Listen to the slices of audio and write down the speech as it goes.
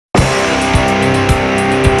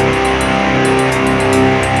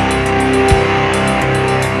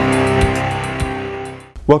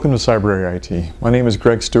Welcome to Cybrary IT. My name is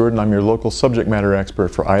Greg Stewart and I'm your local subject matter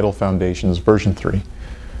expert for ITIL Foundations version 3.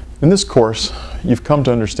 In this course, you've come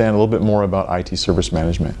to understand a little bit more about IT service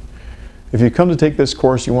management. If you come to take this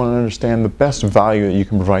course, you want to understand the best value that you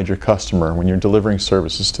can provide your customer when you're delivering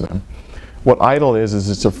services to them. What ITIL is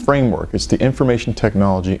it's a framework. It's the Information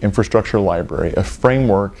Technology Infrastructure Library, a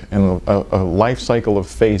framework and a life cycle of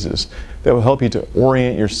phases that will help you to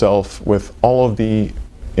orient yourself with all of the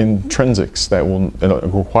intrinsics that will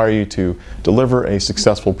require you to deliver a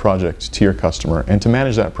successful project to your customer and to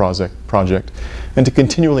manage that project and to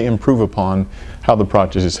continually improve upon how the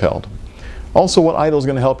project is held. Also, what ITIL is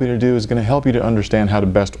going to help you to do is going to help you to understand how to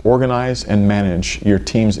best organize and manage your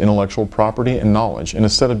team's intellectual property and knowledge in a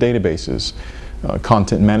set of databases.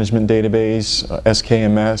 Content management database,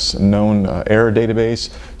 SKMS, known error database,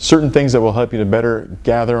 certain things that will help you to better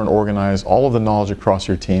gather and organize all of the knowledge across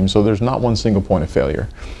your team so there's not one single point of failure.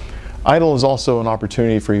 ITIL is also an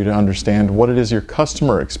opportunity for you to understand what it is your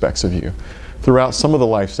customer expects of you. Throughout some of the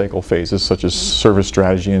life cycle phases, such as service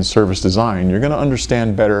strategy and service design, you're going to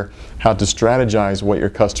understand better how to strategize what your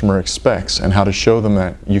customer expects and how to show them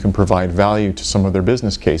that you can provide value to some of their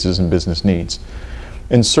business cases and business needs.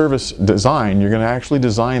 In service design, you're going to actually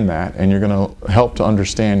design that and you're going to help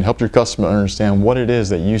your customer understand what it is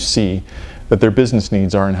that you see that their business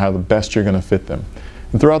needs are and how the best you're going to fit them.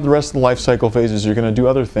 And throughout the rest of the life cycle phases, you're going to do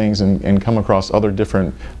other things and come across other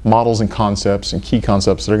different models and concepts and key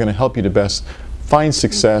concepts that are going to help you to best find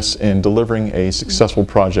success in delivering a successful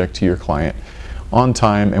project to your client on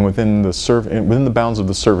time and within the bounds of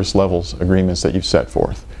the service levels agreements that you've set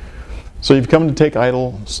forth. So you've come to take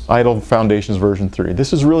ITIL Foundations version 3.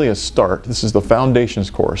 This is really a start. This is the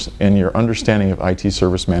foundations course in your understanding of IT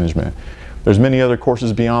service management. There's many other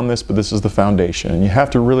courses beyond this, but this is the foundation. And you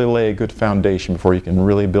have to really lay a good foundation before you can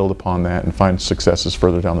really build upon that and find successes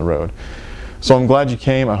further down the road. So I'm glad you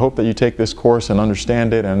came. I hope that you take this course and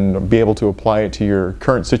understand it and be able to apply it to your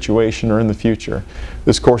current situation or in the future.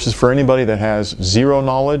 This course is for anybody that has zero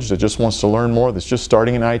knowledge, that just wants to learn more, that's just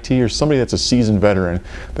starting in IT, or somebody that's a seasoned veteran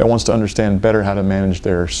that wants to understand better how to manage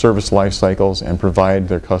their service life cycles and provide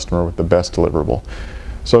their customer with the best deliverable.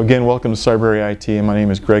 So again, welcome to Cybrary IT, and my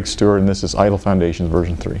name is Greg Stewart, and this is ITIL Foundations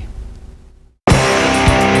version 3.